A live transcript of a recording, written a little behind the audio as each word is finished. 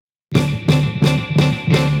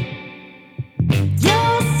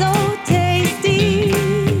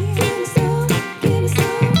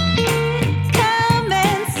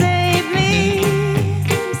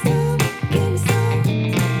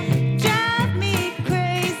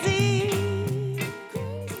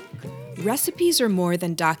Recipes are more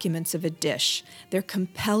than documents of a dish. They're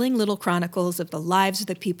compelling little chronicles of the lives of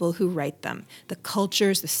the people who write them, the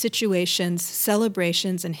cultures, the situations,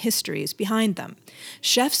 celebrations, and histories behind them.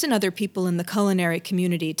 Chefs and other people in the culinary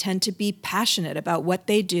community tend to be passionate about what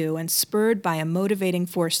they do and spurred by a motivating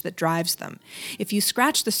force that drives them. If you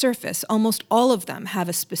scratch the surface, almost all of them have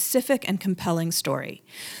a specific and compelling story.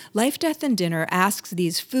 Life, Death, and Dinner asks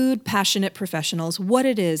these food-passionate professionals what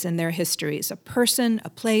it is in their histories, a person, a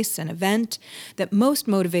place, an event, that most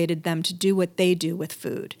motivated them to do what they do with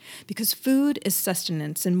food. Because food is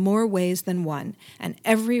sustenance in more ways than one, and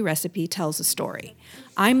every recipe tells a story.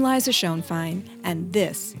 I'm Liza Schoenfein, and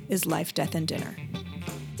this is Life, Death, and Dinner.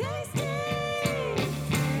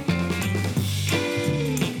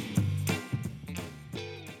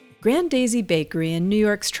 Grand Daisy Bakery in New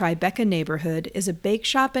York's Tribeca neighborhood is a bake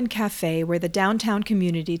shop and cafe where the downtown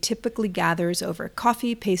community typically gathers over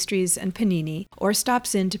coffee, pastries, and panini, or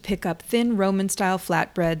stops in to pick up thin Roman-style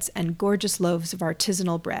flatbreads and gorgeous loaves of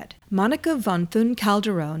artisanal bread. Monica von Thun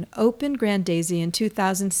Calderon opened Grand Daisy in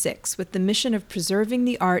 2006 with the mission of preserving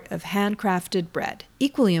the art of handcrafted bread.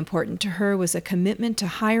 Equally important to her was a commitment to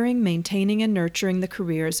hiring, maintaining, and nurturing the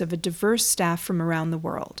careers of a diverse staff from around the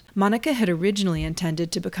world. Monica had originally intended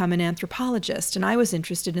to become an anthropologist, and I was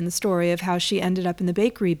interested in the story of how she ended up in the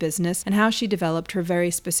bakery business and how she developed her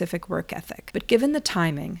very specific work ethic. But given the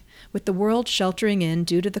timing, with the world sheltering in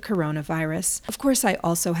due to the coronavirus, of course I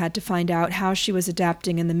also had to find out how she was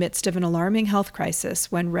adapting in the midst of an alarming health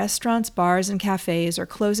crisis when restaurants, bars, and cafes are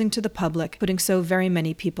closing to the public, putting so very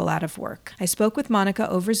many people out of work. I spoke with Monica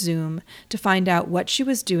over Zoom to find out what she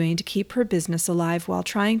was doing to keep her business alive while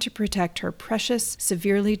trying to protect her precious,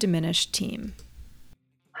 severely diminished team.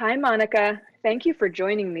 Hi, Monica. Thank you for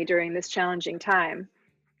joining me during this challenging time.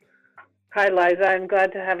 Hi, Liza. I'm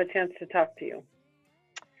glad to have a chance to talk to you.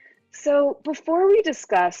 So before we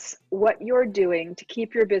discuss what you're doing to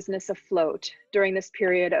keep your business afloat during this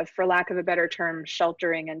period of, for lack of a better term,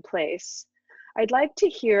 sheltering in place, I'd like to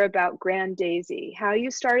hear about Grand Daisy, how you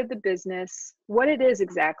started the business, what it is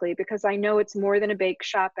exactly, because I know it's more than a bake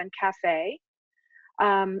shop and cafe,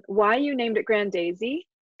 why you named it Grand Daisy,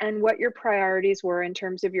 and what your priorities were in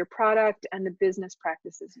terms of your product and the business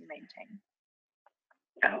practices you maintain.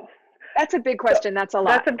 Oh. That's a big question. That's a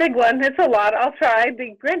lot. That's a big one. It's a lot. I'll try.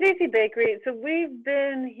 The Grand Daisy Bakery. So we've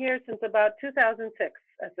been here since about 2006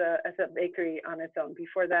 as a bakery on its own.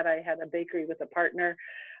 Before that, I had a bakery with a partner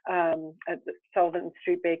at the Sullivan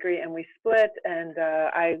Street Bakery, and we split. And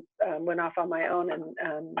I went off on my own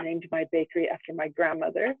and named my bakery after my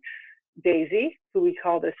grandmother, Daisy, who we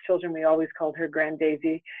called as children. We always called her Grand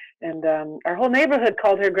Daisy, and our whole neighborhood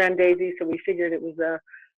called her Grand Daisy. So we figured it was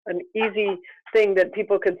an easy thing that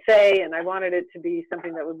people could say, and I wanted it to be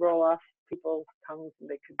something that would roll off people's tongues and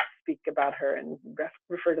they could speak about her and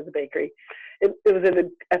refer to the bakery. It was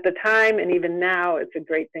at the time, and even now, it's a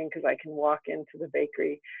great thing because I can walk into the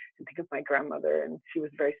bakery and think of my grandmother, and she was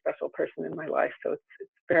a very special person in my life. So it's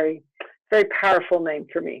very, very powerful name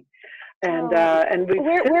for me. And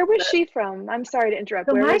where was she from? I'm sorry to interrupt.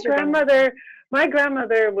 So my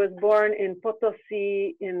grandmother was born in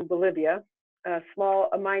Potosi in Bolivia,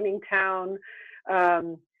 a mining town,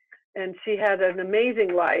 and she had an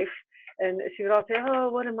amazing life. And she would all say, "Oh,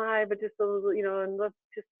 what am I? But just a little, and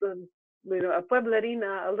just a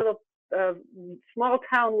pueblerina, a little small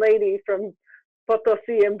town lady from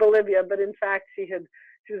Potosi in Bolivia." But in fact, she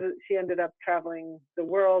ended up traveling the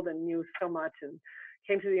world and knew so much, and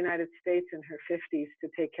came to the United States in her 50s to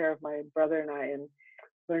take care of my brother and I, and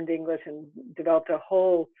learned English and developed a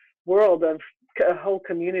whole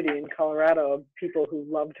community in Colorado of people who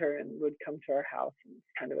loved her and would come to our house. And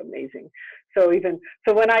it's kind of amazing. So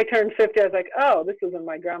when I turned 50, I was like, oh, this is when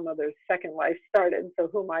my grandmother's second life started. So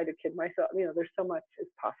who am I to kid myself? There's so much is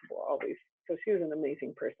possible always. So she was an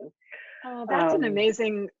amazing person. Oh, that's an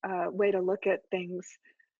amazing way to look at things.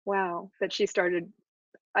 Wow, that she started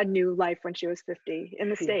a new life when she was 50 in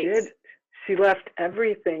the States. She left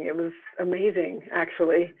everything. It was amazing,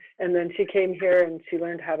 actually. And then she came here and she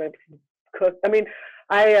learned how to cook. I mean,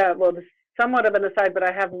 this somewhat of an aside, but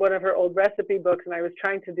I have one of her old recipe books, and I was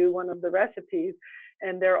trying to do one of the recipes,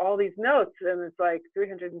 and there are all these notes, and it's like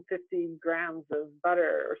 350 grams of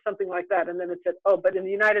butter or something like that. And then it said, oh, but in the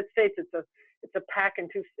United States, it's a pack and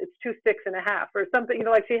it's 2 sticks and a half or something.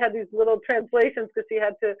 Like she had these little translations because she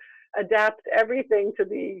had to adapt everything to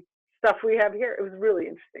the stuff we have here. It was really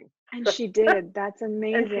interesting. And she did. That's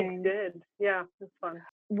amazing. And she did. Yeah, it was fun.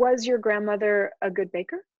 Was your grandmother a good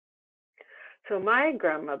baker? So my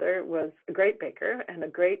grandmother was a great baker and a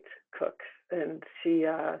great cook, and she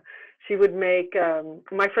would make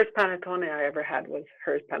my first panettone I ever had was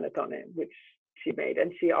her panettone, which she made.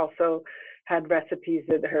 And she also had recipes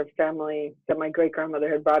that her family, that my great grandmother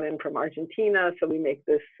had brought in from Argentina. So we make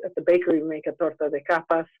this at the bakery. We make a torta de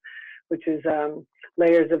capas, which is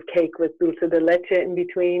layers of cake with dulce de leche in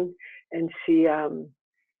between. And she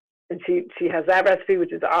has that recipe,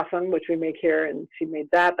 which is awesome, which we make here. And she made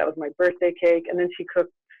that. That was my birthday cake. And then she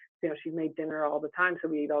cooked, she made dinner all the time. So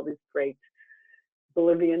we ate all these great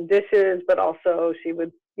Bolivian dishes, but also she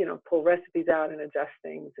would, pull recipes out and adjust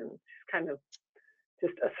things, and she's kind of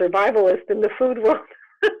just a survivalist in the food world.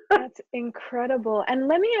 That's incredible. And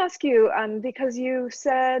let me ask you, because you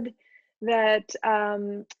said that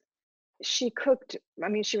she cooked,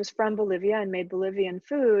 she was from Bolivia and made Bolivian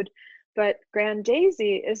food, but Grand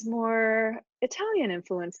Daisy is more Italian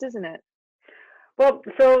influenced, isn't it? Well,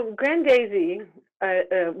 so Grand Daisy,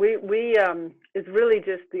 we is really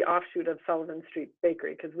just the offshoot of Sullivan Street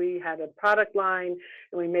Bakery, because we had a product line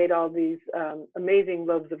and we made all these amazing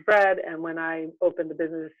loaves of bread. And when I opened the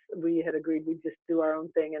business, we had agreed we'd just do our own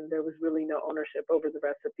thing, and there was really no ownership over the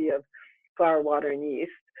recipe of flour, water, and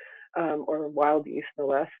yeast, or wild yeast, no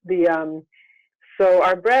less. So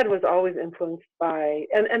our bread was always influenced by,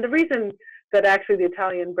 and the reason that actually the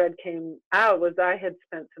Italian bread came out was I had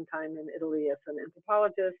spent some time in Italy as an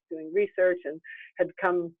anthropologist doing research, and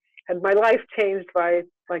had my life changed by,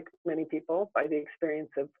 like many people, by the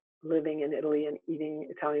experience of living in Italy and eating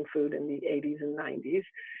Italian food in the 80s and 90s.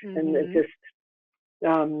 Mm-hmm. And it just,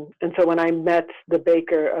 and so when I met the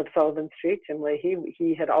baker of Sullivan Street, Jim Leahy,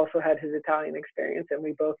 he had also had his Italian experience, and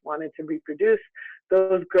we both wanted to reproduce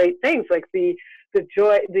those great things, like the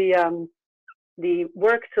joy, the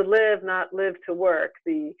work to live, not live to work,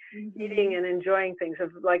 the mm-hmm. eating and enjoying things, of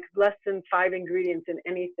like less than 5 ingredients in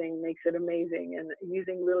anything makes it amazing, and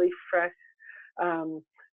using really fresh,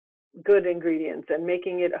 good ingredients, and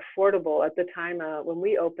making it affordable. At the time when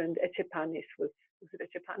we opened, Eccepanis was it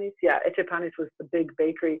Eccepanis? Yeah, Eccepanis was the big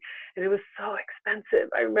bakery, and it was so expensive.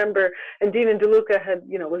 I remember, and Dean and DeLuca had,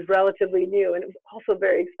 was relatively new, and it was also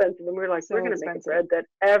very expensive. And we were like, we're going to make a bread that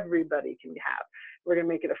everybody can have. We're going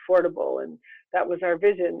to make it affordable, and that was our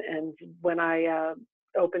vision. And when I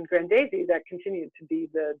opened Grand Daisy, that continued to be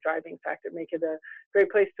the driving factor. Make it a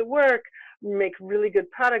great place to work, make really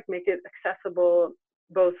good product, make it accessible,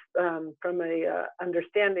 both from a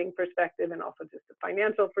understanding perspective and also just a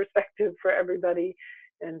financial perspective for everybody.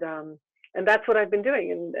 And that's what I've been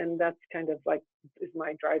doing, and that's kind of like is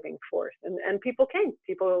my driving force. And people came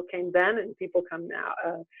then, and people come now,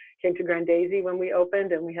 came to Grand Daisy when we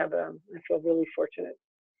opened, and we have I feel really fortunate.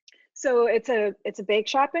 So it's a bake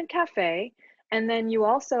shop and cafe, and then you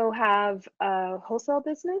also have a wholesale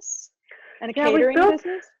business and a catering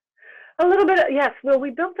business? A little bit, yes. Well, we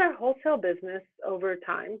built our wholesale business over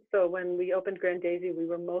time. So when we opened Grand Daisy, we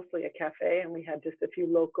were mostly a cafe, and we had just a few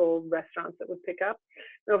local restaurants that would pick up.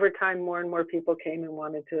 And over time, more and more people came and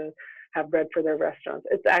wanted to have bread for their restaurants.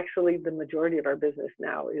 It's actually the majority of our business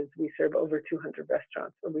now is we serve over 200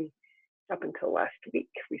 restaurants. So up until last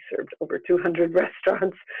week, we served over 200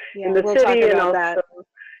 restaurants in the city, and also that.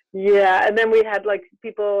 Yeah, and then we had like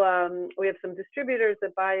people, we have some distributors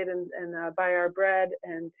that buy it and buy our bread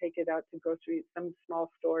and take it out to some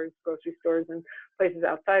small stores, grocery stores, and places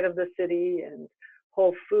outside of the city, and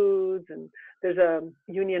Whole Foods, and there's a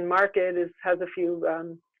Union Market has a few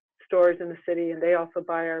stores in the city, and they also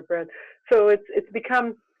buy our bread. So that's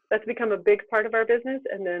become a big part of our business.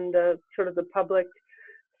 And then the sort of the public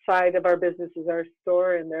side of our business is our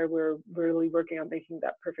store, and there we're really working on making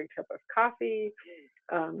that perfect cup of coffee,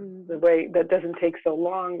 the way that doesn't take so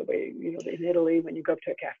long, the way, in Italy, when you go up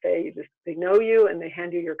to a cafe, they know you and they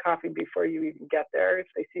hand you your coffee before you even get there, if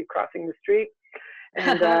they see you crossing the street.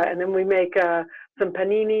 And then we make some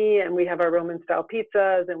panini, and we have our Roman style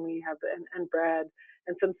pizzas, and we have and bread,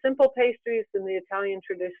 and some simple pastries in the Italian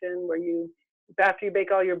tradition, where after you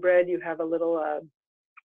bake all your bread, you have a little,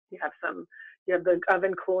 you have the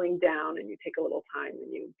oven cooling down, and you take a little time,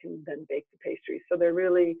 and you can then bake the pastries. So they're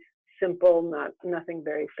really simple, nothing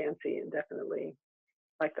very fancy, and definitely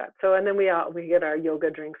like that. So, and then we get our yoga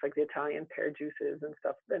drinks, like the Italian pear juices and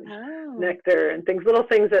stuff, and nectar and things, little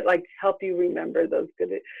things that like help you remember those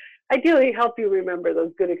good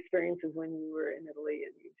experiences when you were in Italy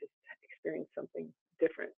and you just experienced something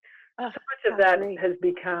different. So much of that has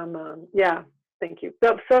become, thank you.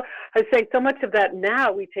 So I'd say so much of that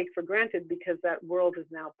now we take for granted, because that world is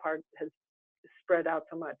now has spread out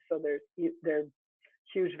so much. So there are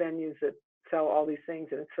huge venues that sell all these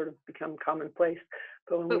things, and it's sort of become commonplace.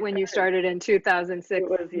 But when you started in 2006, it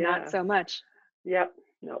was, not so much. Yep.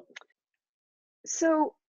 No.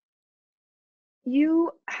 So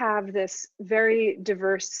you have this very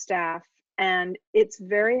diverse staff, and it's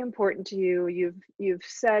very important to you. You've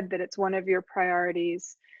said that it's one of your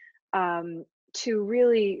priorities, to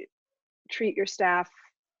really treat your staff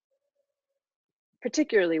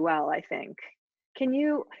particularly well, I think. Can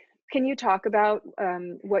you talk about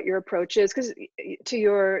what your approach is, because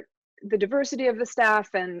to the diversity of the staff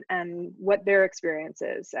and what their experience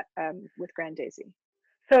is with Grand Daisy?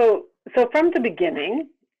 So from the beginning,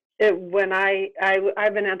 when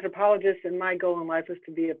I'm an anthropologist, and my goal in life was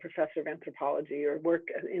to be a professor of anthropology or work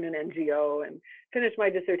in an NGO and finish my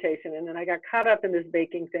dissertation. And then I got caught up in this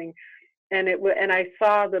baking thing, and I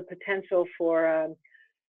saw the potential for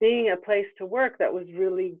being a place to work that was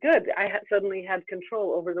really good. I suddenly had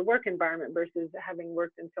control over the work environment versus having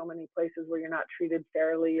worked in so many places where you're not treated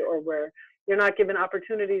fairly, or where you're not given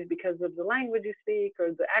opportunities because of the language you speak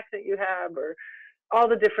or the accent you have, or all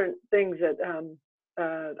the different things that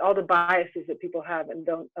all the biases that people have and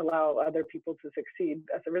don't allow other people to succeed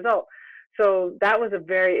as a result. So that was a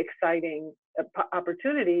very exciting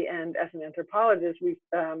opportunity. And as an anthropologist,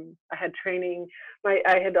 I had training.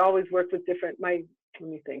 I had always worked with different. Let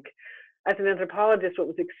me think. As an anthropologist, what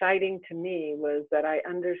was exciting to me was that I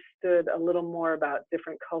understood a little more about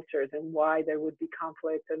different cultures and why there would be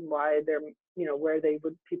conflict, and why where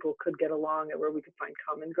people could get along, and where we could find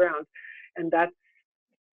common ground. And that's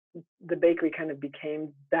the bakery kind of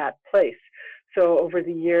became that place. So over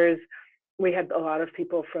the years, we had a lot of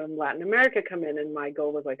people from Latin America come in, and my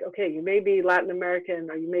goal was like, okay, you may be Latin American,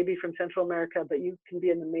 or you may be from Central America, but you can be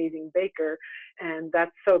an amazing baker. And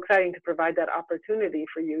that's so exciting to provide that opportunity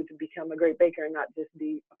for you to become a great baker and not just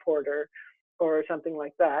be a porter or something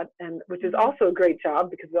like that. And which is also a great job,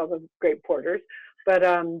 because we all have great porters. But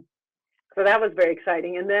so that was very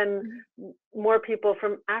exciting. And then more people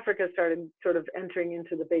from Africa started sort of entering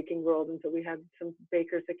into the baking world. And so we had some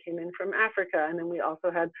bakers that came in from Africa. And then we also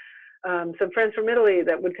had some friends from Italy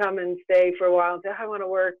that would come and stay for a while and say, I want to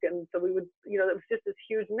work. And so we would, it was just this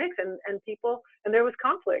huge mix, and there was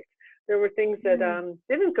conflict. There were things that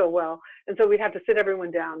didn't go well. And so we'd have to sit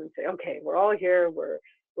everyone down and say, okay, we're all here. We're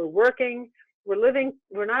working. We're living.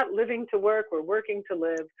 We're not living to work. We're working to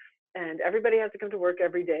live. And everybody has to come to work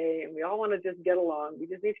every day, and we all want to just get along. We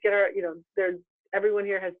just need to get our, everyone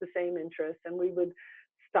here has the same interests, and we would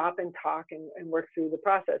stop and talk and work through the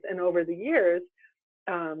process. And over the years,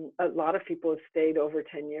 a lot of people have stayed over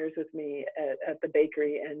 10 years with me at the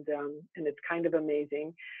bakery, and it's kind of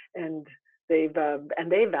amazing. And they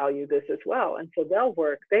value this as well, and so they'll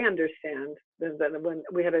work. They understand that when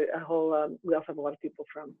we had a whole. We also have a lot of people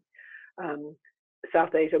from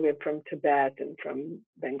South Asia. We have from Tibet and from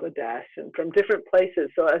Bangladesh and from different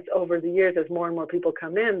places. So as over the years, as more and more people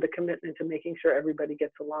come in, the commitment to making sure everybody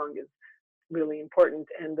gets along is really important.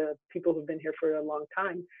 And the people who've been here for a long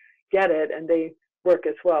time get it, and they work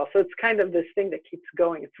as well. So it's kind of this thing that keeps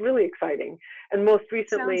going. It's really exciting. And most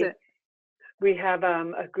recently, we have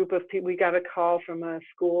a group of people. We got a call from a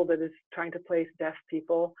school that is trying to place deaf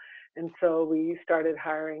people. And so we started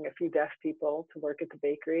hiring a few deaf people to work at the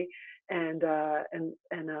bakery, and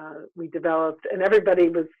we developed, and everybody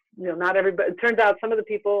was, not everybody. It turns out some of the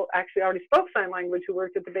people actually already spoke sign language who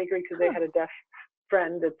worked at the bakery, because they had a deaf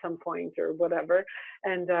friend at some point or whatever.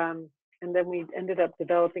 And then we ended up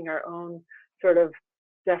developing our own sort of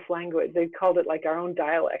deaf language. They called it like our own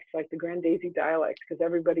dialect, like the Grand Daisy dialect, because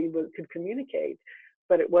everybody could communicate.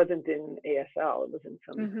 But it wasn't in ASL, it was in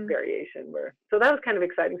some variation so that was kind of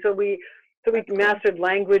exciting. So we mastered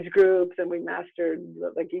language groups, and we mastered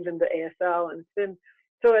like even the ASL, and it's been,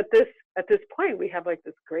 so at this point we have like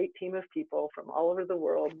this great team of people from all over the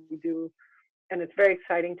world. We do, and it's very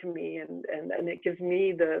exciting to me, and it gives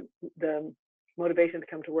me the motivation to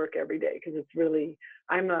come to work every day, because it's really,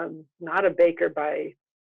 I'm not a baker by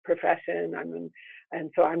profession. And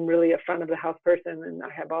so I'm really a front of the house person, and I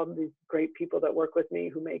have all these great people that work with me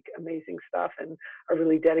who make amazing stuff and are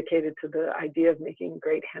really dedicated to the idea of making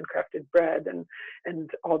great handcrafted bread and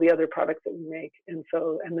all the other products that we make. And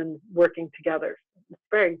then working together.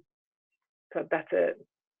 So that's it.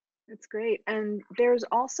 That's great. And there's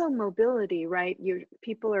also mobility, right?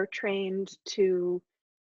 People are trained to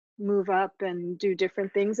move up and do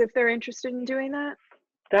different things if they're interested in doing that.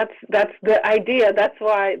 That's the idea. That's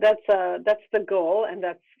why that's the goal, and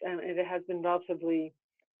it has been relatively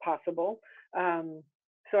possible.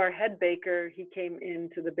 So our head baker, he came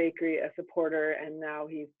into the bakery as a porter, and now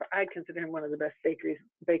I consider him one of the best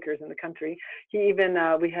bakers in the country. He even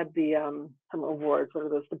we had some awards. What are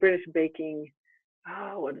those? The British Baking.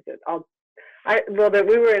 What is it?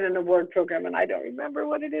 We were in an award program, and I don't remember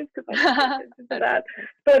what it is because I did that.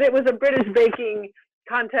 But it was a British baking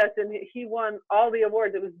contest, and he won all the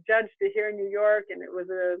awards. It was judged here in New York, and it was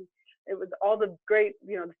it was all the great,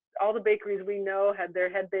 all the bakeries we know had their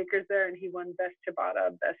head bakers there, and he won best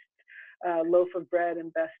ciabatta, best loaf of bread,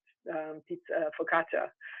 and best pizza focaccia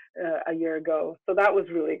a year ago. So that was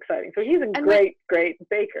really exciting. So he's a great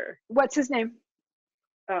baker. What's his name?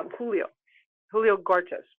 Julio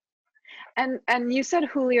Gorchas. And you said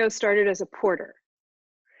Julio started as a porter.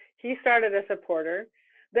 He started as a porter.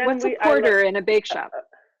 Then what's a porter in a bake shop?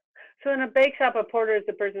 So in a bake shop, a porter is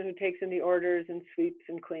the person who takes in the orders and sweeps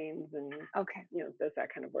and cleans and does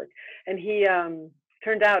that kind of work. And he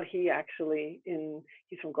turned out he's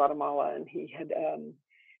from Guatemala, and he had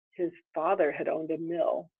his father had owned a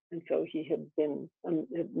mill, and so he had been a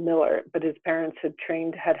miller, but his parents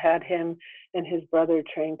had him and his brother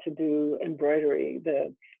trained to do embroidery,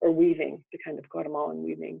 or weaving, the kind of Guatemalan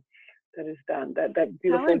weaving that is done. That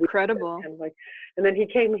beautiful. How incredible! Kind of and then he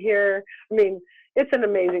came here. I mean, it's an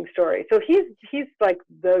amazing story. So he's like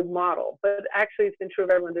the model, but actually it's been true of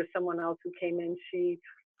everyone. There's someone else who came in. She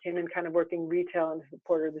came in kind of working retail and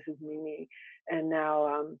supporter. This is Mimi, and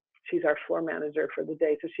now she's our floor manager for the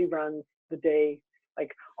day. So she runs the day,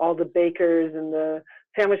 like all the bakers and the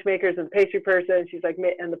sandwich makers and the pastry person. She's like,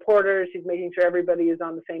 and the porters. She's making sure everybody is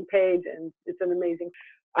on the same page, and it's an amazing.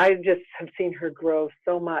 I just have seen her grow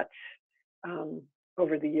so much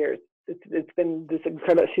over the years. It's been this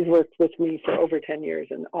incredible. She's worked with me for over 10 years,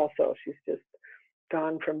 and also she's just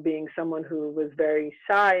gone from being someone who was very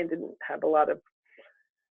shy and didn't have a lot of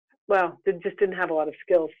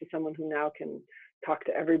skills to someone who now can talk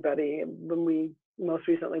to everybody. And when most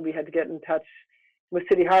recently we had to get in touch with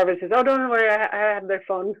City Harvest, says, "Oh, don't worry, I have their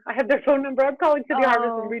phone. I have their phone number. I'm calling City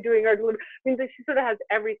Harvest and redoing our delivery." I mean, she sort of has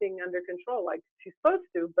everything under control, like she's supposed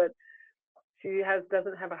to, but she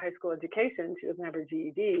doesn't have a high school education. She doesn't have her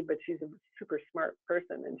GED, but she's a super smart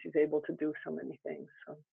person, and she's able to do so many things.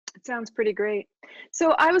 So it sounds pretty great.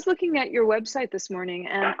 So I was looking at your website this morning,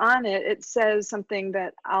 and on it says something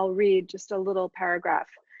that I'll read, just a little paragraph.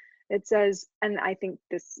 It says, and I think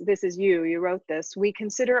this is you wrote this: "We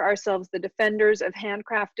consider ourselves the defenders of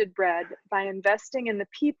handcrafted bread by investing in the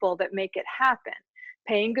people that make it happen,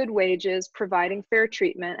 paying good wages, providing fair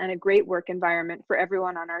treatment, and a great work environment for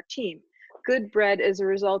everyone on our team. Good bread is a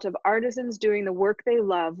result of artisans doing the work they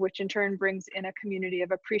love, which in turn brings in a community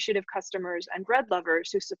of appreciative customers and bread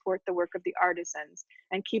lovers who support the work of the artisans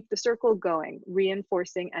and keep the circle going,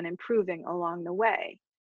 reinforcing and improving along the way."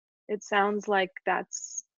 It sounds like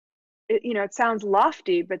it sounds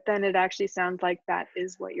lofty, but then it actually sounds like that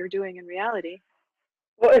is what you're doing in reality.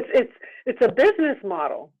 Well, it's a business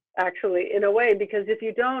model, actually, in a way, because if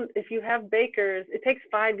you have bakers, it takes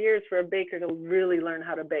 5 years for a baker to really learn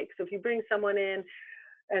how to bake. So if you bring someone in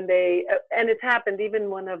and it's happened, even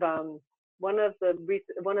one of the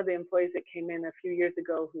employees that came in a few years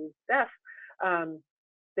ago who's deaf,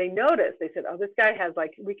 they noticed, they said, "Oh, this guy has,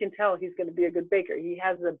 we can tell he's going to be a good baker. He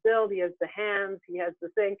has the build, he has the hands, he has the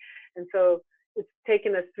thing." And so it's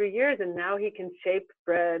taken us 3 years, and now he can shape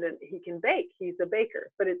bread and he can bake. He's a baker,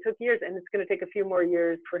 but it took years, and it's going to take a few more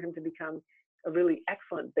years for him to become a really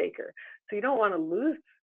excellent baker. So you don't want to lose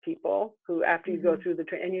people who, after you go through the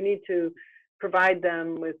training, and you need to provide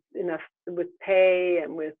them with pay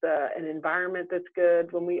and with an environment that's good.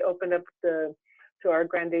 When we opened up to our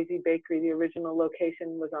Grand Daisy Bakery, the original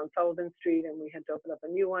location was on Sullivan Street, and we had to open up a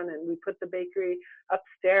new one, and we put the bakery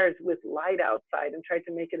upstairs with light outside and tried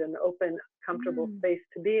to make it an open, comfortable space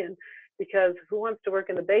to be in, because who wants to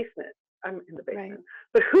work in the basement? I'm in the basement,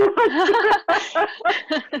 right. But who wants to,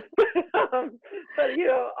 but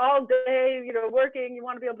all day, working, you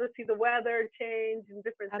want to be able to see the weather change and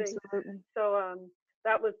different things. So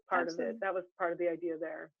that was part of it. That was part of the idea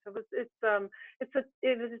there. So it's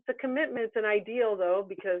a commitment. It's an ideal, though,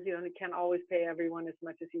 because you can't always pay everyone as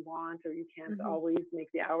much as you want, or you can't always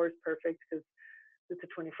make the hours perfect, because it's a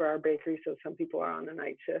 24-hour bakery, so some people are on the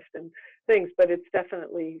night shift and things. But it's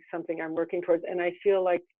definitely something I'm working towards, and I feel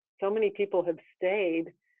like so many people have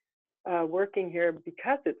stayed working here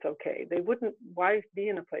because it's okay. They wouldn't. Why be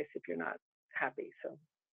in a place if you're not happy? So.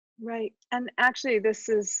 Right. And actually, this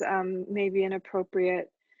is maybe an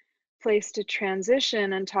appropriate place to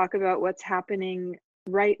transition and talk about what's happening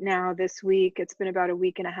right now this week. It's been about a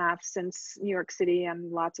week and a half since New York City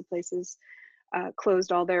and lots of places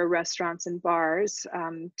closed all their restaurants and bars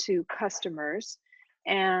to customers.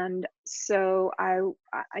 And so I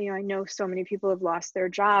know so many people have lost their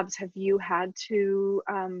jobs. Have you had to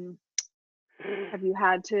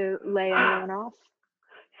lay anyone off?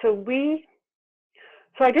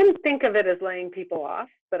 So I didn't think of it as laying people off,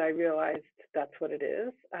 but I realized that's what it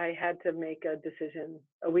is. I had to make a decision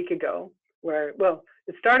a week ago where, well,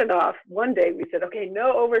 it started off one day we said, okay,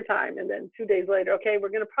 no overtime. And then 2 days later, okay, we're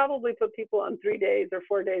going to probably put people on 3 days or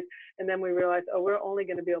 4 days. And then we realized, oh, we're only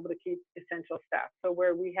going to be able to keep essential staff. So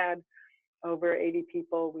where we had over 80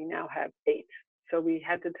 people, we now have 8. So we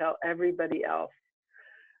had to tell everybody else,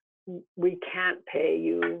 we can't pay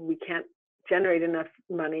you. We can't generate enough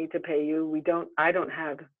money to pay you. I don't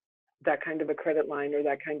have that kind of a credit line or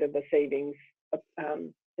that kind of a savings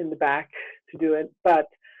in the back to do it. But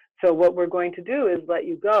so what we're going to do is let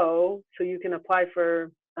you go so you can apply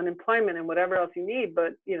for unemployment and whatever else you need.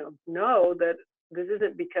 But, know that this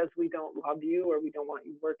isn't because we don't love you or we don't want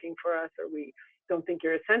you working for us or we don't think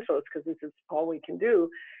you're essential. It's because this is all we can do.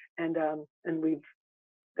 And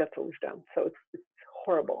that's what we've done. So it's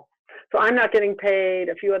horrible. So I'm not getting paid.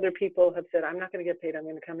 A few other people have said, I'm not going to get paid. I'm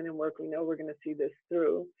going to come in and work. We know we're going to see this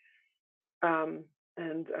through.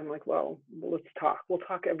 And I'm like, well, let's talk. We'll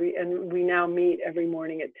talk and we now meet every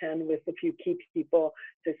morning at 10 with a few key people.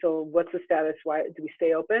 Say, so what's the status? Why do we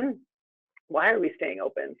stay open? Why are we staying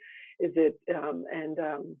open? Is it,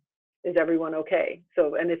 is everyone okay?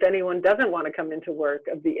 So, and if anyone doesn't want to come into work,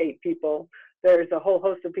 of the 8 people, there's a whole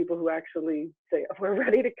host of people who actually say, oh, we're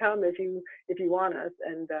ready to come if you want us.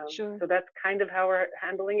 And Sure. So that's kind of how we're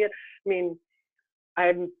handling it. I mean,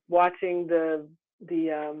 I'm watching the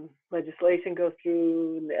legislation go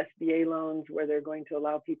through, the SBA loans, where they're going to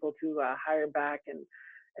allow people to hire back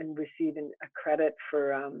and receive a credit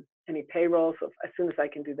for any payroll. So as soon as I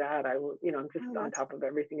can do that, I will, I'm just on top of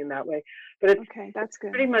everything in that way. But it's okay, that's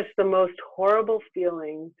good. Pretty much the most horrible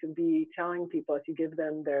feeling to be telling people as you give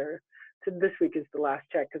them this week is the last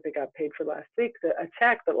check because they got paid for last week, a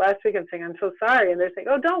check, but last week I'm saying, I'm so sorry. And they're saying,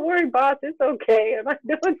 oh, don't worry, boss, it's okay. I'm like,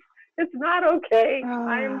 no, it's not okay.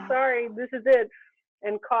 I am sorry, this is it.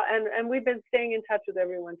 And we've been staying in touch with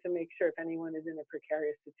everyone to make sure if anyone is in a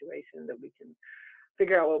precarious situation that we can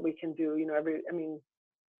figure out what we can do. And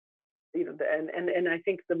I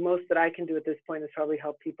think the most that I can do at this point is probably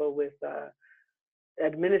help people with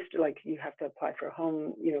like you have to apply for a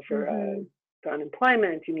home, for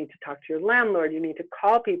unemployment. You need to talk to your landlord. You need to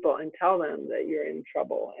call people and tell them that you're in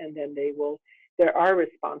trouble, and then there are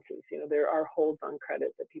responses. There are holds on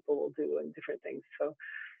credit that people will do and different things. So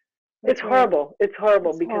it's horrible. It's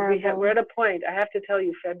horrible because we're at a point. I have to tell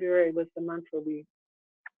you, February was the month where we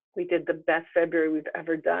did the best February we've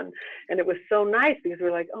ever done. And it was so nice because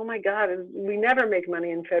we're like, oh my God, we never make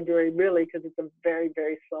money in February really because it's a very,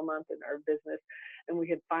 very slow month in our business. And we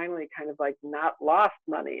had finally kind of like not lost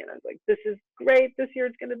money. And I was like, this is great. This year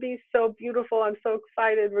it's going to be so beautiful. I'm so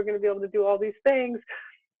excited. We're going to be able to do all these things.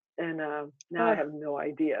 And now I have no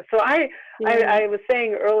idea. So I was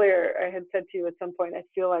saying earlier, I had said to you at some point, I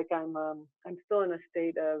feel like I'm still in a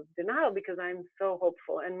state of denial because I'm so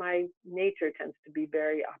hopeful, and my nature tends to be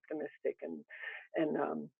very optimistic,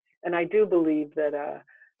 and I do believe that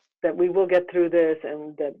we will get through this,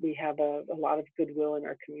 and that we have a lot of goodwill in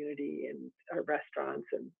our community and our restaurants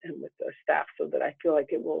and with our staff, so that I feel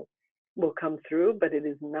like it will come through. But it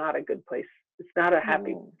is not a good place. It's not a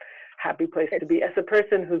happy place to be as a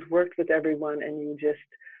person who's worked with everyone, and you just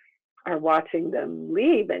are watching them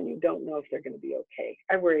leave and you don't know if they're going to be okay.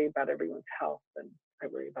 I worry about everyone's health, and I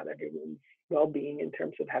worry about everyone's well-being in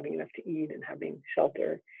terms of having enough to eat and having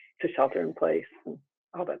shelter in place and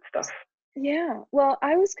all that stuff. Yeah, well,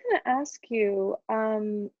 I was going to ask you,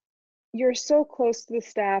 you're so close to the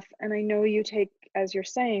staff, and I know you take, as you're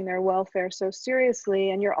saying, their welfare so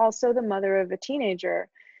seriously, and you're also the mother of a teenager.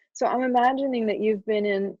 So I'm imagining that you've been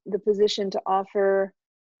in the position to offer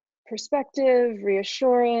perspective,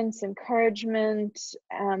 reassurance, encouragement,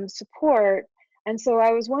 support. And so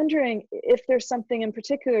I was wondering if there's something in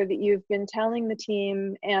particular that you've been telling the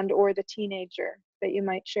team and or the teenager that you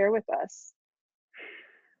might share with us.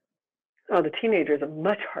 Oh, the teenager is a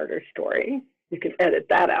much harder story. You can edit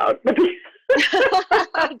that out. Do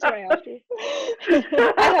I have to?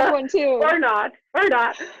 I have one too. Or not.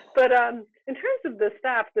 But in terms of the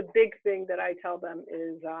staff, the big thing that I tell them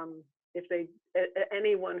is if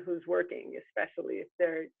anyone who's working, especially if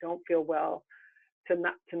they don't feel well, to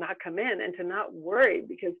not come in and to not worry,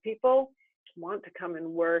 because people want to come and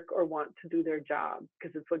work or want to do their job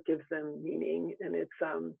because it's what gives them meaning, and it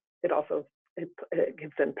also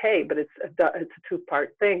gives them pay, but it's a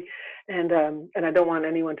two-part thing, and I don't want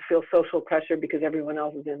anyone to feel social pressure because everyone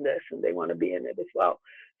else is in this and they want to be in it as well.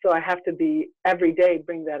 So I have to be every day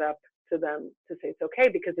bring that up to them to say it's okay,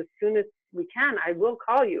 because as soon as we can, I will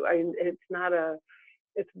call you.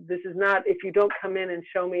 This is not, if you don't come in and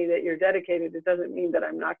show me that you're dedicated, it doesn't mean that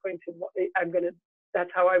I'm going to, that's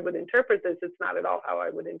how I would interpret this. It's not at all how I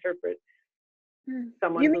would interpret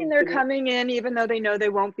someone. You mean they're coming in even though they know they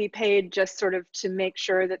won't be paid, just sort of to make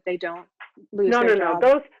sure that they don't lose No, their no, no.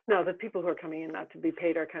 job? The people who are coming in not to be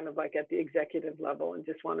paid are kind of like at the executive level and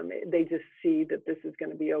just want to they just see that this is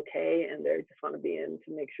going to be okay, and they just want to be in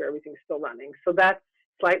to make sure everything's still running. So that's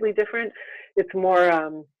slightly different. It's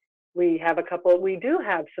more, we do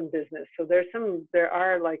have some business. So there's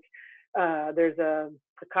a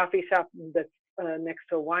coffee shop that's next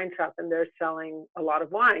to a wine shop, and they're selling a lot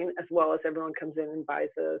of wine, as well as everyone comes in and buys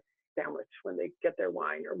a sandwich when they get their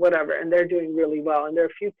wine or whatever, and they're doing really well. And there are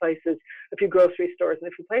a few grocery stores and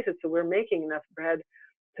a few places, so we're making enough bread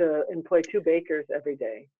to employ 2 bakers every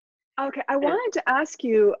day. Okay, I wanted to ask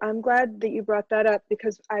you, I'm glad that you brought that up,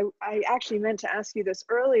 because I actually meant to ask you this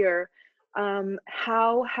earlier.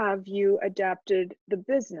 How have you adapted the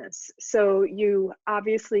business? So you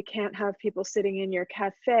obviously can't have people sitting in your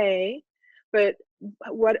cafe, but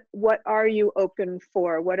what are you open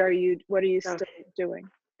for? What are you still doing?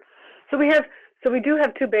 So we do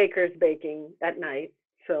have 2 bakers baking at night,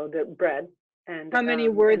 so the bread. And how many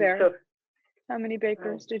were there? So, how many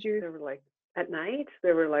bakers did you? There were at night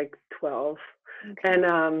there were 12. Okay. And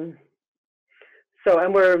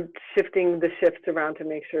and we're shifting the shifts around to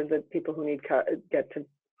make sure that people who need get to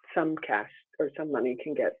some cash or some money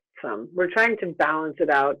can get some. We're trying to balance it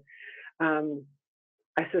out.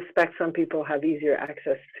 I suspect some people have easier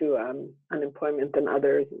access to unemployment than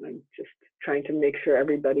others, and I'm just trying to make sure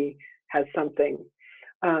everybody has something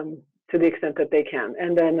to the extent that they can.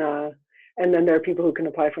 And then there are people who can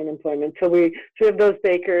apply for unemployment. So we have those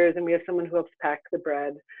bakers, and we have someone who helps pack the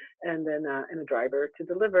bread, and then and a driver to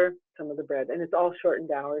deliver some of the bread. And it's all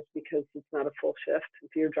shortened hours because it's not a full shift.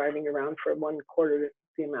 If you're driving around for 1/4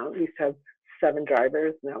 the amount, we used to have 7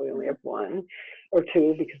 drivers. Now we only have 1 or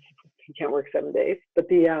 2 because you can't work 7 days. But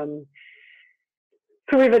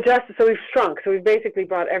so we've adjusted, so we've shrunk. So we've basically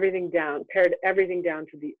brought everything down, pared everything down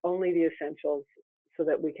to only the essentials, so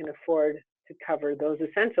that we can afford to cover those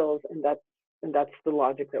essentials, and that's the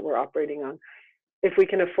logic that we're operating on. If we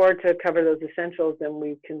can afford to cover those essentials, then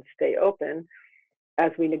we can stay open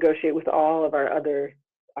as we negotiate with all of our other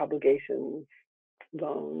obligations,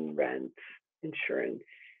 loan, rent, insurance,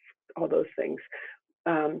 all those things.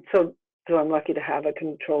 So I'm lucky to have a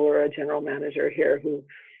controller, a general manager here who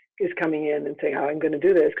is coming in and saying, "Oh, I'm going to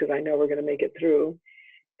do this because I know we're going to make it through,"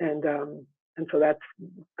 and so that's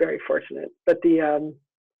very fortunate. But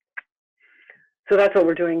so that's what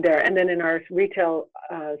we're doing there. And then in our retail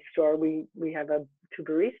store, we have 2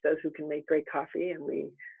 baristas who can make great coffee, and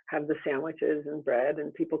we have the sandwiches and bread,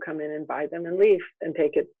 and people come in and buy them and leave and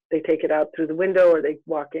take it. They take it out through the window, or they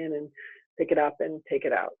walk in and pick it up and take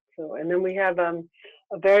it out. So, and then we have a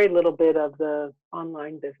very little bit of the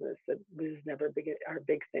online business that was never our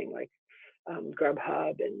big thing, like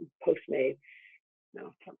Grubhub and Postmates.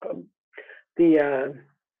 No,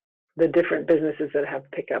 the different businesses that have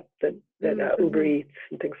pickup that Uber Eats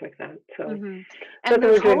and things like that. So, and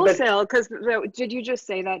the wholesale, because did you just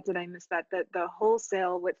say that? Did I miss that? That the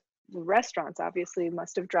wholesale with the restaurants obviously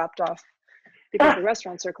must have dropped off because the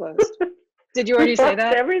restaurants are closed. Did you already say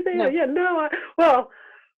that? Everything? No. Yeah, no. Well,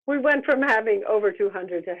 we went from having over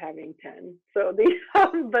 200 to having 10. So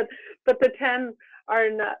but the 10 are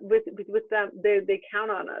not with them. They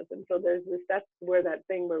count on us, and so there's this. That's where that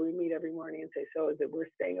thing where we meet every morning and say, "So is it we're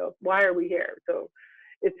staying open? Why are we here?" So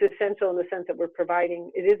it's essential in the sense that we're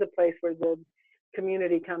providing. It is a place where the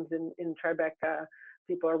community comes in Tribeca.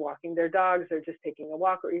 People are walking their dogs, they're just taking a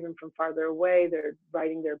walk, or even from farther away, they're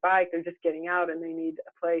riding their bike, they're just getting out and they need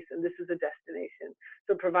a place, and this is a destination.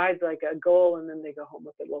 So it provides like a goal, and then they go home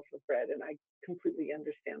with a loaf of bread, and I completely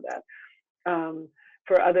understand that. And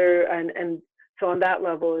so on that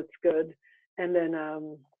level, it's good. And then,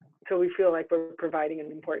 so we feel like we're providing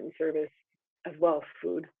an important service, as well as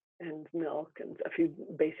food and milk and a few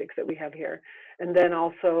basics that we have here. And then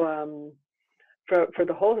also, on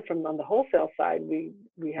the wholesale side,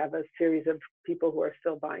 we have a series of people who are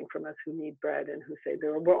still buying from us who need bread, and who say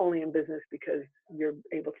we're only in business because you're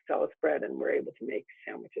able to sell us bread, and we're able to make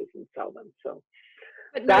sandwiches and sell them. So,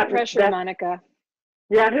 but no pressure, Monica.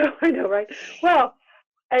 Yeah, no, I know, right? Well,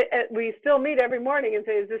 we still meet every morning and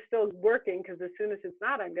say, "Is this still working?" Because as soon as it's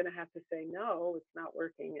not, I'm going to have to say, "No, it's not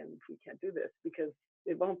working, and we can't do this because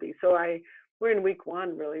it won't be." So we're in week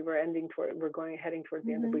 1, really. We're heading towards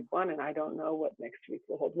the end of week 1, and I don't know what next week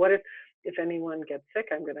will hold. What if anyone gets sick?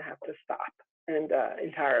 I'm going to have to stop and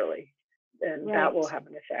entirely, and that will have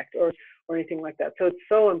an effect, or anything like that. So it's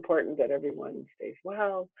so important that everyone stays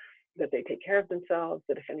well, that they take care of themselves,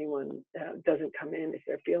 that if anyone doesn't come in if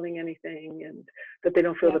they're feeling anything, and that they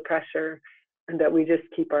don't feel the pressure, and that we just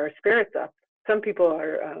keep our spirits up. Some people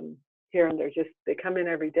are here, and they come in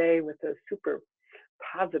every day with a super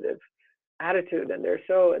positive attitude, and they're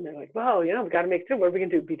like, well, you know, we've got to make sure. What are we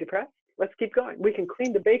gonna do? Be depressed? Let's keep going. We can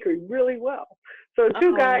clean the bakery really well. So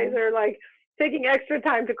two guys Oh, are like taking extra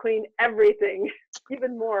time to clean everything,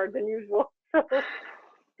 even more than usual. So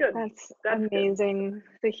good. that's That's good. amazing.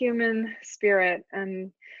 The human spirit,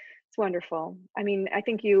 and it's wonderful. I mean, I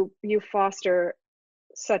think you foster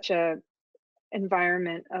such a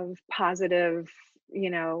environment of positive, you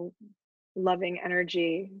know, loving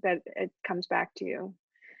energy that it comes back to you.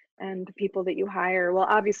 And the people that you hire, well,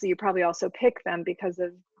 obviously you probably also pick them because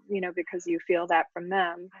of, you know, because you feel that from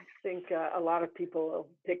them. I think a lot of people will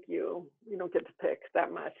pick you. You don't get to pick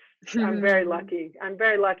that much. I'm very lucky. I'm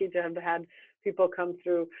very lucky to have had people come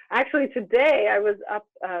through. Actually, today I was up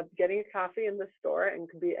getting a coffee in the store, and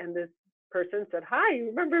this person said, "Hi, you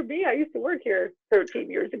remember me? I used to work here 13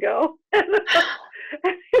 years ago." And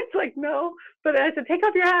it's like, no, but I said, "Take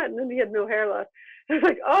off your hat," and then he had no hair left. I was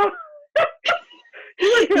like, "Oh,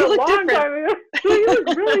 you worked here You a look long different. time ago." So you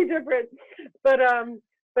look really different. But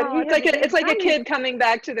Oh, he had it's he'd like a finally kid coming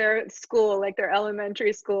back to their school, like their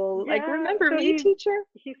elementary school. Like, yeah. remember So me, teacher?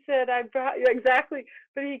 he said I brought yeah, exactly.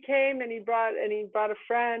 But he came and he brought a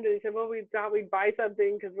friend and he said, well, we thought we'd buy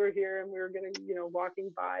something because we're here and we were gonna walking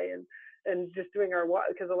by and just doing our walk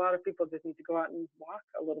because a lot of people just need to go out and walk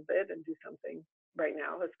a little bit and do something right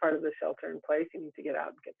now as part of the shelter in place. You need to get out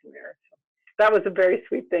and get some air. So that was a very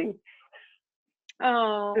sweet thing.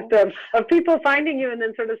 Just Oh, of people finding you and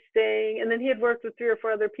then sort of staying. And then he had worked with 3 or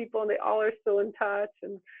 4 other people and they all are still in touch.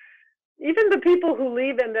 And even the people who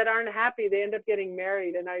leave and that aren't happy, they end up getting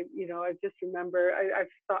married. And I just remember, I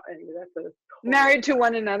thought, anyway, that's a total married to aside.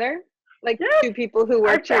 one another? Like Yes, two people who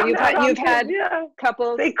I worked here. found out You've on had yeah, they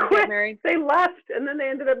couples get quit, married? they left, and then they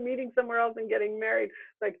ended up meeting somewhere else and getting married.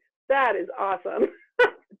 Like, that is awesome.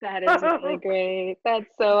 That is really great. That's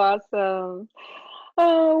so awesome.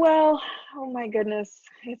 Oh, well, oh my goodness.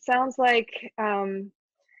 It sounds like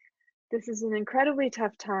this is an incredibly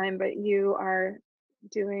tough time, but you are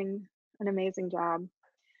doing an amazing job.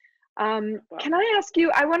 Can Well, I ask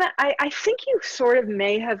you, I think you sort of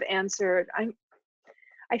may have answered,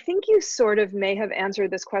 I think you sort of may have answered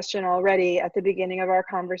this question already at the beginning of our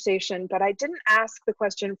conversation, but I didn't ask the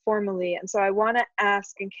question formally. And so I want to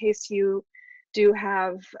ask in case you do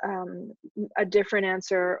have a different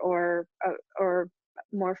answer or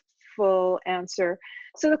more full answer.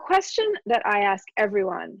 So the question that I ask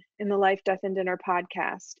everyone in the Life, Death, and Dinner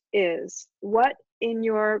podcast is, what in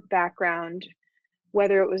your background,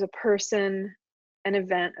 whether it was a person, an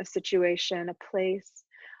event, a situation, a place,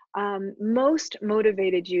 most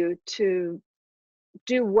motivated you to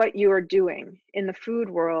do what you are doing in the food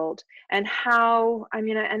world, and how, I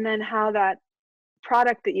mean, and then how that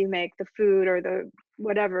product that you make, the food or the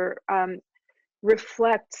whatever,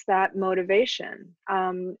 reflects that motivation.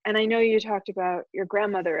 And I know you talked about your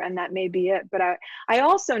grandmother, and that may be it, but I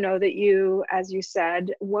also know that you, as you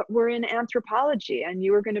said, were in anthropology and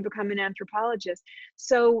you were going to become an anthropologist.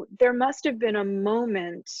 So there must have been a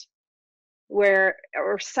moment where,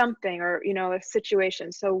 or something, or, you know, a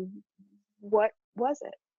situation. So what was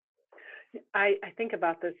it? I think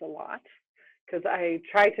about this a lot because I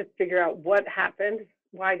try to figure out what happened,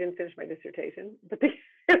 why I didn't finish my dissertation. But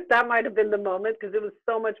that might have been the moment because it was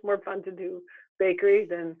so much more fun to do bakery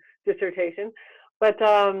than dissertation. But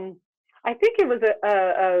I think it was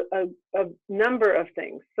a number of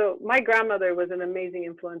things. So my grandmother was an amazing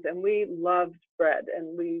influence, and we loved bread,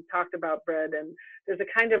 and we talked about bread. And there's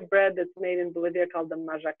a kind of bread that's made in Bolivia called the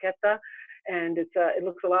majaqueta, and it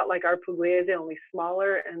looks a lot like our pugliese, only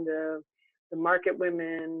smaller. And the market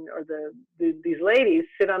women or these ladies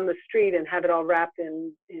sit on the street and have it all wrapped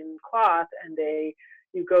in cloth, and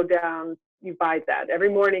you go down, you buy that every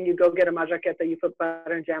morning. You go get a majaqueta, you put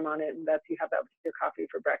butter and jam on it, and you have that with your coffee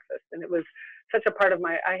for breakfast. And it was such a part of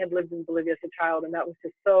I had lived in Bolivia as a child, and that was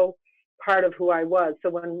just so part of who I was. So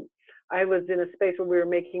when I was in a space where we were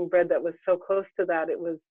making bread that was so close to that, it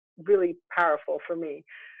was really powerful for me.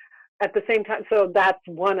 At the same time, so that's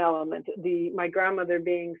one element. My grandmother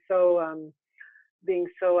being so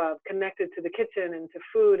connected to the kitchen and to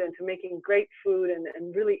food and to making great food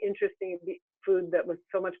and really interesting food that was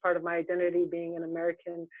so much part of my identity, being an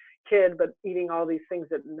American kid, but eating all these things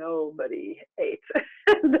that nobody ate,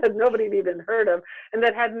 that nobody had even heard of, and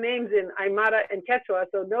that had names in Aymara and Quechua,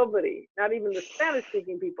 so nobody, not even the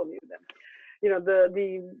Spanish-speaking people, knew them.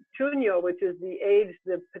 The chuño, which is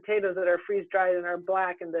the potatoes that are freeze-dried and are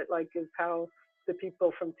black, and that is how the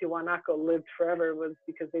people from Tiwanaku lived forever, was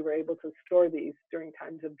because they were able to store these during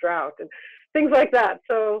times of drought and things like that.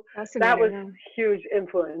 So that was Fascinating. huge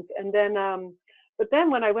influence. And then, but then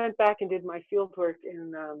when I went back and did my field work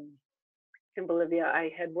in Bolivia,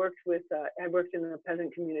 I had worked with, I worked in a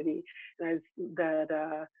peasant community, and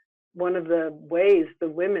one of the ways the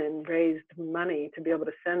women raised money to be able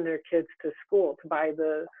to send their kids to school to buy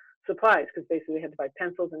the supplies, because basically they had to buy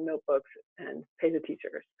pencils and notebooks and pay the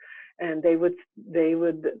teachers. And they would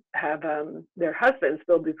have their husbands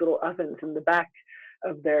build these little ovens in the back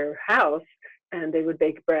of their house, and they would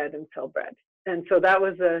bake bread and sell bread. And so that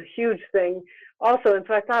was a huge thing also. And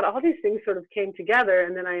so I thought all these things sort of came together,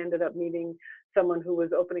 and then I ended up meeting someone who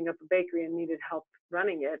was opening up a bakery and needed help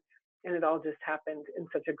running it. And it all just happened in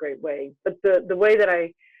such a great way. But the way that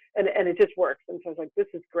and it just works. And so I was like, this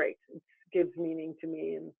is great. It gives meaning to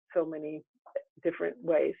me in so many different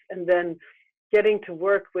ways. And then getting to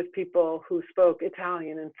work with people who spoke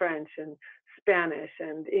Italian and French and Spanish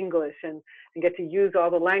and English, and get to use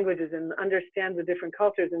all the languages and understand the different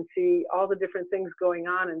cultures and see all the different things going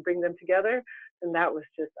on and bring them together, and that was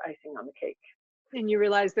just icing on the cake. And you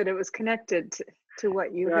realized that it was connected to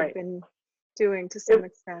what you Right. had been doing to some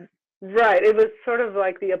extent. Right. It was sort of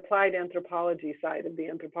like the applied anthropology side of the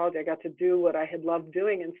anthropology. I got to do what I had loved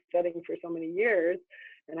doing and studying for so many years,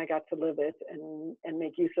 and I got to live it and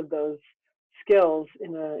make use of those skills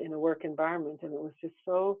in a work environment. And it was just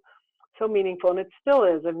so meaningful, and it still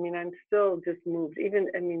is. I mean, I'm still just moved, even,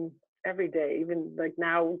 I mean, every day, even like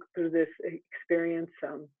now through this experience,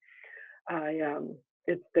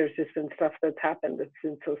 there's just been stuff that's happened that's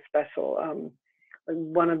been so special.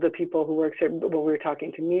 One of the people who works here, when we were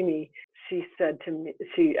talking to Mimi, she said to me,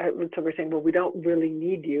 so we're saying, well, we don't really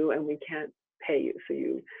need you and we can't pay you. So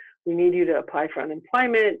we need you to apply for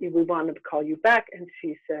unemployment. We want to call you back. And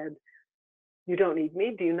she said, you don't need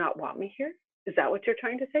me. Do you not want me here? Is that what you're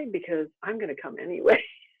trying to say? Because I'm going to come anyway.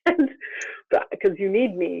 Because you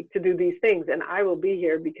need me to do these things, and I will be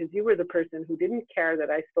here because you were the person who didn't care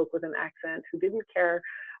that I spoke with an accent, who didn't care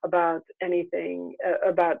about anything,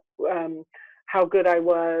 about how good I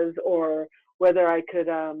was or whether I could,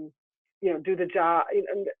 do the job.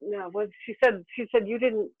 No, she said you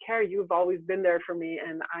didn't care. You've always been there for me,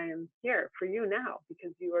 and I am here for you now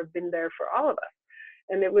because you have been there for all of us.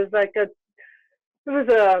 And it was like it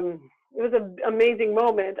was an amazing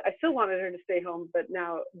moment. I still wanted her to stay home, but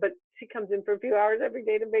she comes in for a few hours every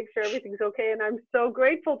day to make sure everything's okay. And I'm so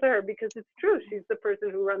grateful to her because it's true. She's the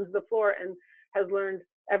person who runs the floor and has learned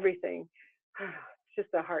everything.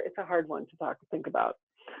 It's a hard one to think about.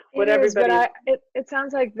 It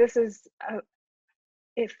sounds like this is,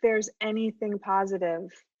 if there's anything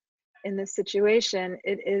positive in this situation,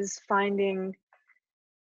 it is finding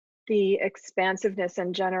the expansiveness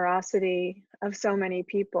and generosity of so many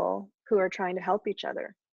people who are trying to help each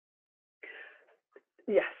other.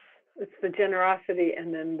 Yes, it's the generosity,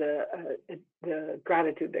 and then the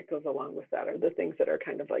gratitude that goes along with that are the things that are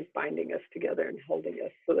kind of like binding us together and holding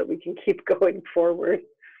us so that we can keep going forward.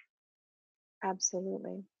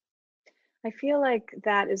 Absolutely. I feel like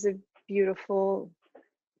that is a beautiful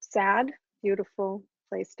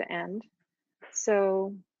place to end.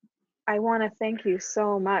 So I want to thank you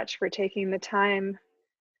so much for taking the time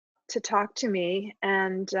to talk to me,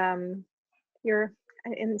 and you're,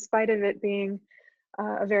 in spite of it being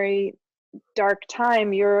a very dark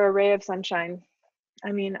time, you're a ray of sunshine.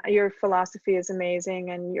 I mean, your philosophy is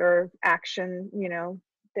amazing, and your action,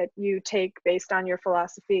 that you take based on your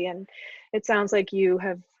philosophy, and it sounds like you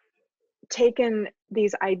have taken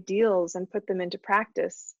these ideals and put them into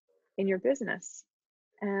practice in your business,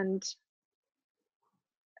 and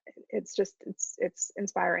it's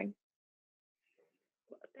inspiring.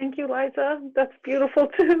 Thank you, Liza. That's beautiful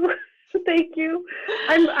too. Thank you.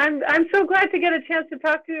 I'm so glad to get a chance to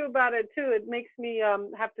talk to you about it too. It makes me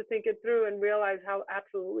have to think it through and realize how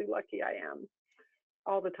absolutely lucky I am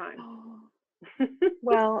all the time. Oh.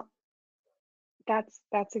 Well, that's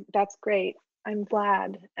great. I'm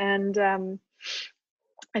glad, and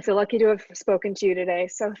I feel lucky to have spoken to you today.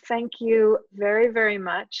 So thank you very, very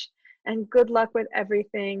much, and good luck with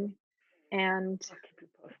everything. And I'll keep you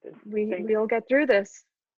posted. We'll get through this.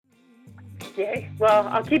 Yay. Well,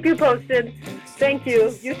 I'll keep you posted. Thank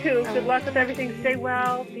you. You too. Good luck with everything. Stay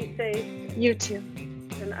well. Be safe. You too.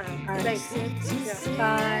 And thanks. Yeah.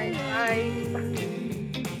 Bye. Bye.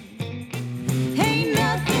 Ain't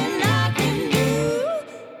nothing I can do.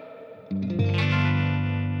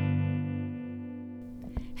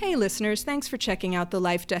 Hey listeners, thanks for checking out the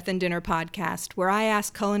Life, Death, and Dinner podcast, where I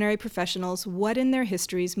ask culinary professionals what in their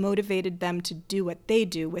histories motivated them to do what they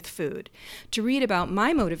do with food. To read about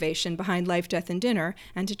my motivation behind Life, Death, and Dinner,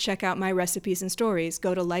 and to check out my recipes and stories,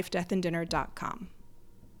 go to lifedeathanddinner.com.